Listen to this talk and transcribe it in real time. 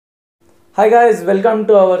Hi guys, welcome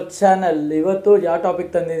to our channel. ಇವತ್ತು ಯಾವ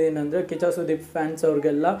topic ತಂದಿದ್ದೀನಿ ಅಂದರೆ ಕಿಚ್ಚ ಸುದೀಪ್ ಫ್ಯಾನ್ಸ್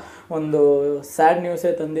ಅವ್ರಿಗೆಲ್ಲ ಒಂದು ಸ್ಯಾಡ್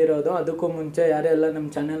ನ್ಯೂಸೇ ತಂದಿರೋದು. ಅದಕ್ಕೂ ಮುಂಚೆ ಯಾರೆಲ್ಲ ನಮ್ಮ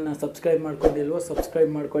ಚಾನೆಲ್ನ ಸಬ್ಸ್ಕ್ರೈಬ್ ಮಾಡ್ಕೊಂಡಿಲ್ವೋ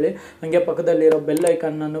ಸಬ್ಸ್ಕ್ರೈಬ್ ಮಾಡ್ಕೊಳ್ಳಿ, ಹಾಗೆ ಪಕ್ಕದಲ್ಲಿರೋ ಬೆಲ್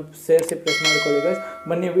ಐಕನ್ನನ್ನು ಸೇರಿಸಿ ಪ್ರೆಸ್ ಮಾಡ್ಕೊಳ್ಳಿ ಗೈಸ್.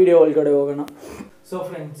 ಬನ್ನಿ ವಿಡಿಯೋ ಒಳಗಡೆ ಹೋಗೋಣ. ಸೊ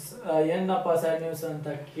ಫ್ರೆಂಡ್ಸ್, ಏನಪ್ಪ ಸ್ಯಾಡ್ ನ್ಯೂಸ್ ಅಂತ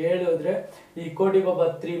ಕೇಳಿದ್ರೆ, ಈ ಕೋಟಿಗೊಬ್ಬ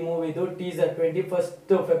 3 ಮೂವಿದು ಟೀಸರ್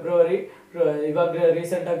 21 ಫೆಬ್ರವರಿ ಇವಾಗ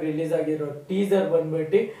ರೀಸೆಂಟಾಗಿ ರಿಲೀಸ್ ಆಗಿರೋ ಟೀಸರ್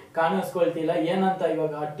ಬಂದ್ಬಿಟ್ಟು ಕಾಣಿಸ್ಕೊಳ್ತಿಲ್ಲ. ಏನಂತ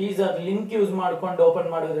ಇವಾಗ ಆ ಟೀಸರ್ ಲಿಂಕ್ ಯೂಸ್ ಮಾಡ್ಕೊಂಡು ಓಪನ್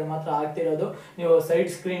ಮಾಡಿದ್ರೆ ಮಾತ್ರ ಆಗ್ತಿರೋದು. ನೀವು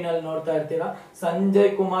ಸೈಡ್ ಸ್ಕ್ರೀನ್ ಅಲ್ಲಿ ನೋಡ್ತಾ ಇರ್ತೀರಾ,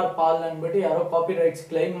 ಸಂಜಯ್ ಕುಮಾರ್ ಪಾಲ್ ಅಂದ್ಬಿಟ್ಟು ಯಾರೋ ಕಾಪಿ ರೈಟ್ಸ್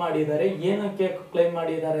ಕ್ಲೈಮ್ ಮಾಡಿದ್ದಾರೆ. ಏನಕ್ಕೆ ಕ್ಲೈಮ್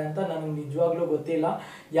ಮಾಡಿದ್ದಾರೆ ಅಂತ ನನಗೆ ನಿಜವಾಗ್ಲೂ ಗೊತ್ತಿಲ್ಲ.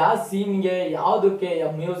 ಯಾವ ಸೀನ್ಗೆ ಯಾವುದಕ್ಕೆ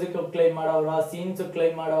ಮ್ಯೂಸಿಕ್ ಕ್ಲೈಮ್ ಮಾಡವ್ರ, ಸೀನ್ಸ್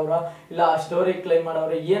ಕ್ಲೈಮ್ ಮಾಡವ್ರ, ಇಲ್ಲ ಆ ಸ್ಟೋರಿ ಕ್ಲೈಮ್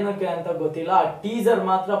ಮಾಡವ್ರ, ಏನಕ್ಕೆ ಅಂತ ಗೊತ್ತಿಲ್ಲ. ಆ ಟೀಸರ್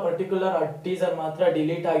ಮಾತ್ರ ಪರ್ಟಿಕ್ಯುಲರ್ ಆ ಟೀಸರ್ ಮಾತ್ರ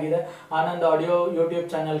ಡಿಲೀಟ್ ಆಗಿದೆ ಆನಂದ್ ಆಡಿಯೋ ಯೂಟ್ಯೂಬ್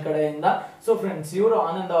ಚಾನೆಲ್ ಕಡೆಯಿಂದ. ಸೊ ಫ್ರೆಂಡ್ಸ್, ಇವರು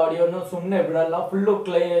ಆನಂದ್ ಆಡಿಯೋನು ಸುಮ್ಮನೆ ಬಿಡಲ್ಲ, ಫುಲ್ಲು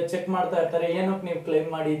ಚೆಕ್ ಮಾಡ್ತಾ ಇರ್ತಾರೆ. ಏನಕ್ಕೆ ನೀವು ಕ್ಲೈಮ್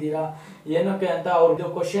ಮಾಡಿದ್ದೀರಾ, ಏನಕ್ಕೆ ಅಂತ ಅವ್ರದ್ದು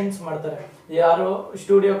ಕ್ವಶನ್ಸ್ ಮಾಡ್ತಾರೆ. ಯಾರು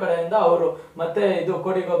ಸ್ಟುಡಿಯೋ ಕಡೆಯಿಂದ ಅವರು, ಮತ್ತೆ ಇದು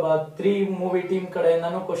ಕೋಟಿಗೊಬ್ಬ 3 ಮೂವಿ ಟೀಮ್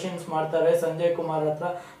ಕಡೆಯಿಂದನೂ ಕ್ವಶನ್ಸ್ ಮಾಡ್ತಾರೆ ಸಂಜಯ್ ಕುಮಾರ್ ಹತ್ರ.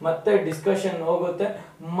 ಮತ್ತೆ ಡಿಸ್ಕಷನ್ ಹೋಗುತ್ತೆ,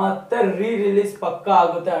 ಮತ್ತೆ ರಿಲೀಸ್ ಪಕ್ಕ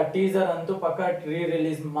ಆಗುತ್ತೆ. ಆ ಟೀಸರ್ ಅಂತೂ ಪಕ್ಕ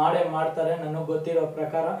ರಿಲೀಸ್ ಮಾಡ್ತಾರೆ ನನಗೆ ಗೊತ್ತಿರೋ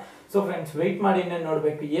ಪ್ರಕಾರ. ಸೊ ಫ್ರೆಂಡ್ಸ್, ವೆಯ್ಟ್ ಮಾಡಿನೇ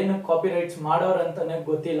ನೋಡ್ಬೇಕು. ಏನಕ್ಕೆ ಕಾಪಿ ರೈಟ್ಸ್ ಮಾಡೋರು ಅಂತಾನೆ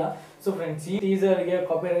ಗೊತ್ತಿಲ್ಲ. ಸೊ ಫ್ರೆಂಡ್ಸ್, ಈ ಟೀಸರ್ಗೆ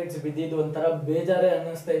ಕಾಪಿ ರೈಟ್ಸ್ ಬಿದ್ದಿದ್ದು ಒಂಥರ ಬೇಜಾರೇ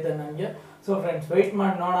ಅನ್ನಿಸ್ತೈತೆ ನನಗೆ. ಸೊ ಫ್ರೆಂಡ್ಸ್, ವೆಯ್ಟ್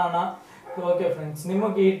ಮಾಡಿ ನೋಡೋಣ. ಓಕೆ ಫ್ರೆಂಡ್ಸ್,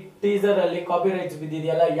 ನಿಮಗೆ ಈ ಟೀಸರ್ ಅಲ್ಲಿ ಕಾಪಿ ರೈಟ್ಸ್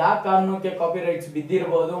ಬಿದ್ದಿದೆಯಲ್ಲ, ಯಾವ ಕಾರಣಕ್ಕೆ ಕಾಪಿ ರೈಟ್ಸ್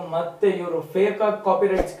ಬಿದ್ದಿರ್ಬೋದು, ಮತ್ತೆ ಇವರು ಫೇಕ್ ಆಗಿ ಕಾಪಿ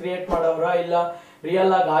ರೈಟ್ಸ್ ಕ್ರಿಯೇಟ್ ಮಾಡೋರ ಇಲ್ಲ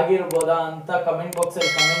ರಿಯಲ್ ಆಗಿ ಆಗಿರ್ಬೋದಾ ಅಂತ ಕಮೆಂಟ್ ಬಾಕ್ಸ್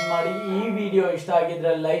ಅಲ್ಲಿ ಕಮೆಂಟ್ ಮಾಡಿ. ಈ ವಿಡಿಯೋ ಇಷ್ಟ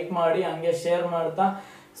ಆಗಿದ್ರೆ ಲೈಕ್ ಮಾಡಿ, ಹಂಗೆ ಶೇರ್ ಮಾಡ್ತಾ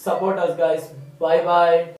ಸಪೋರ್ಟ್ ಅಸ್ ಗೈಸ್. ಬಾಯ್ ಬಾಯ್.